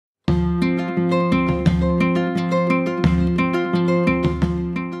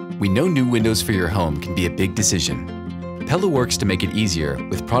know new windows for your home can be a big decision. Pella works to make it easier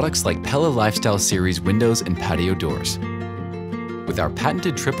with products like Pella Lifestyle Series windows and patio doors. With our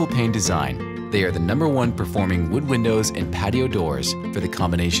patented triple pane design, they are the #1 performing wood windows and patio doors for the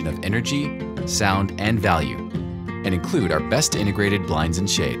combination of energy, sound, and value, and include our best integrated blinds and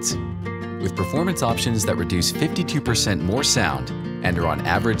shades. With performance options that reduce 52% more sound and are on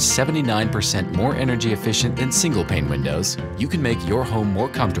average 79% more energy efficient than single pane windows, you can make your home more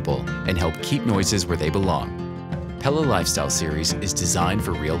comfortable and help keep noises where they belong. Pella Lifestyle Series is designed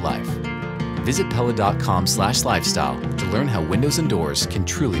for real life. Visit pella.com/lifestyle to learn how windows and doors can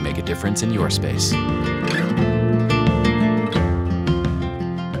truly make a difference in your space.